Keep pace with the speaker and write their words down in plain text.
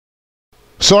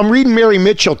So I'm reading Mary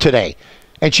Mitchell today,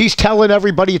 and she's telling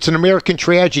everybody it's an American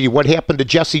tragedy what happened to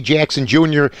Jesse Jackson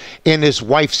Jr. and his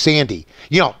wife Sandy.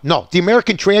 No, the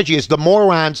American tragedy is the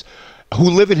morons who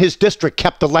live in his district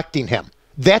kept electing him.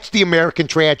 That's the American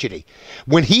tragedy.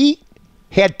 When he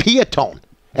had Piatone,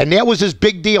 and that was his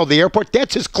big deal, the airport,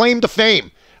 that's his claim to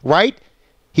fame, right?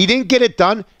 He didn't get it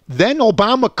done. Then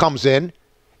Obama comes in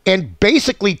and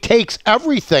basically takes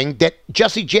everything that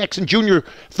Jesse Jackson Jr.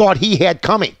 thought he had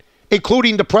coming,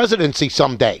 including the presidency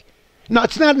someday. No,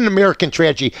 it's not an American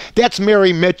tragedy. That's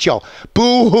Mary Mitchell.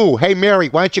 Boo-hoo. Hey, Mary,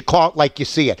 why don't you call it like you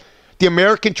see it? The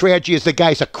American tragedy is the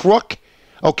guy's a crook,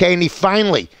 okay, and he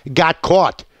finally got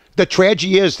caught. The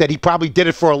tragedy is that he probably did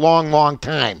it for a long, long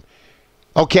time,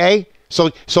 okay?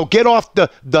 So get off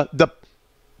the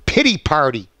pity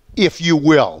party, if you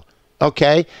will,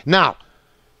 okay? Now,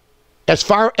 as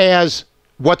far as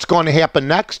what's going to happen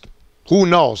next, who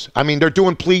knows? I mean, they're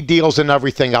doing plea deals and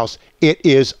everything else. It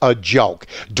is a joke.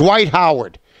 Dwight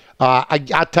Howard,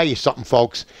 I'll tell you something,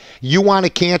 folks. You want a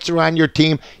cancer on your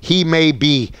team, he may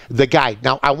be the guy.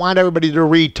 Now, I want everybody to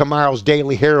read tomorrow's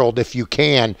Daily Herald if you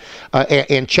can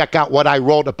and check out what I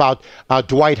wrote about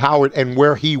Dwight Howard and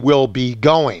where he will be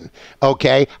going,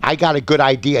 okay? I got a good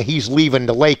idea. He's leaving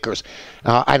the Lakers.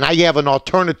 And I have an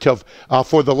alternative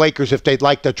for the Lakers if they'd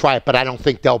like to try it, but I don't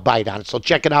think they'll bite on it. So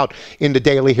check it out in the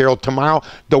Daily Herald tomorrow.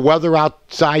 The weather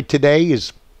outside today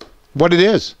is what it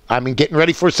is. I mean, getting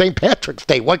ready for St. Patrick's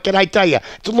Day. What can I tell you?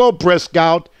 It's a little brisk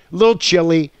out, a little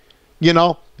chilly,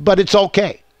 but it's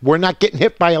okay. We're not getting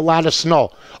hit by a lot of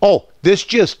snow. Oh, this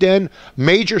just in,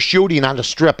 major shooting on the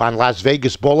Strip on Las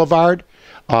Vegas Boulevard.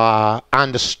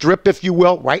 On the Strip, if you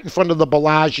will, right in front of the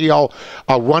Bellagio,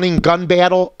 a running gun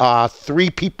battle, 3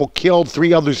 people killed,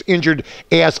 3 others injured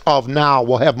as of now.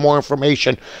 We'll have more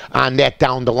information on that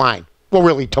down the line. Well,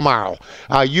 really, tomorrow.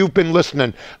 You've been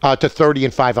listening to 30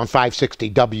 and 5 on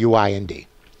 560 WIND.